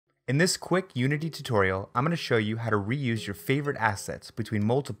In this quick Unity tutorial, I'm going to show you how to reuse your favorite assets between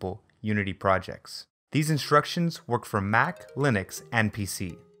multiple Unity projects. These instructions work for Mac, Linux, and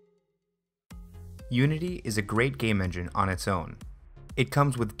PC. Unity is a great game engine on its own. It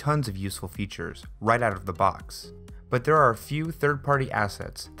comes with tons of useful features right out of the box, but there are a few third-party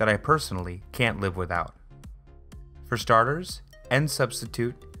assets that I personally can't live without. For starters,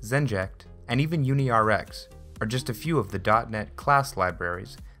 NSubstitute, Zenject, and even UniRX are just a few of the .NET class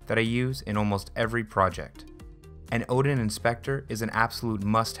libraries that I use in almost every project. And Odin Inspector is an absolute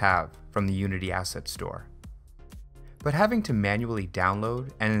must-have from the Unity Asset Store. But having to manually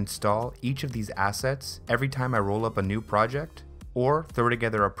download and install each of these assets every time I roll up a new project, or throw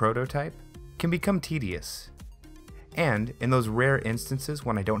together a prototype, can become tedious. And in those rare instances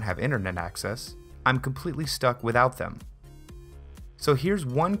when I don't have internet access, I'm completely stuck without them. So here's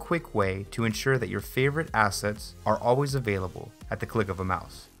one quick way to ensure that your favorite assets are always available at the click of a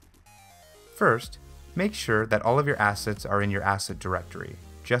mouse. First, make sure that all of your assets are in your asset directory,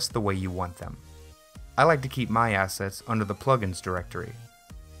 just the way you want them. I like to keep my assets under the plugins directory.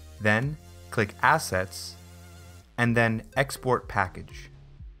 Then, click Assets, and then Export Package.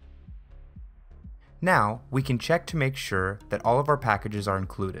 Now, we can check to make sure that all of our packages are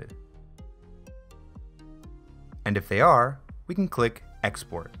included. And if they are, we can click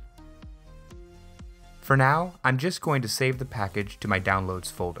Export. For now, I'm just going to save the package to my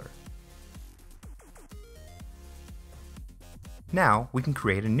Downloads folder. Now, we can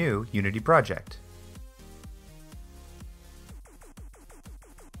create a new Unity project.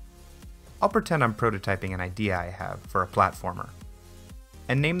 I'll pretend I'm prototyping an idea I have for a platformer,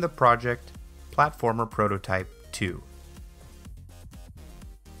 and name the project Platformer Prototype 2.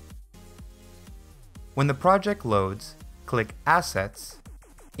 When the project loads, click Assets,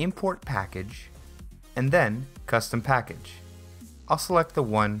 Import Package, and then Custom Package. I'll select the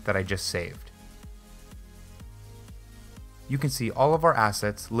one that I just saved. You can see all of our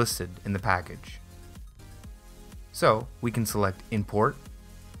assets listed in the package. So we can select Import,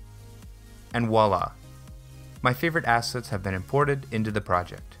 and voila! My favorite assets have been imported into the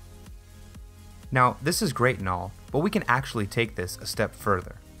project. Now, this is great and all, but we can actually take this a step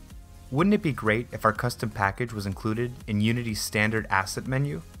further. Wouldn't it be great if our custom package was included in Unity's standard asset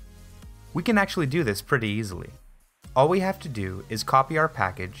menu? We can actually do this pretty easily. All we have to do is copy our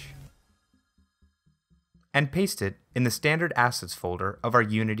package and paste it in the standard assets folder of our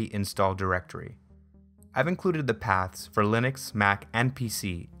Unity install directory. I've included the paths for Linux, Mac, and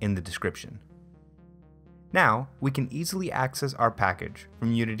PC in the description. Now, we can easily access our package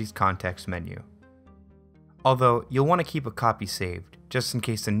from Unity's context menu. Although, you'll want to keep a copy saved, just in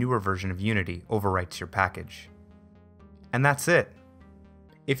case a newer version of Unity overwrites your package. And that's it!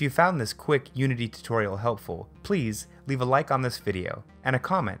 If you found this quick Unity tutorial helpful, please leave a like on this video and a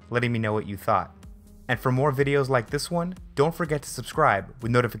comment letting me know what you thought. And for more videos like this one, don't forget to subscribe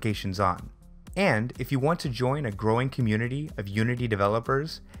with notifications on. And if you want to join a growing community of Unity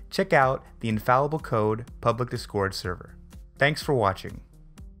developers, check out the Infallible Code public Discord server. Thanks for watching.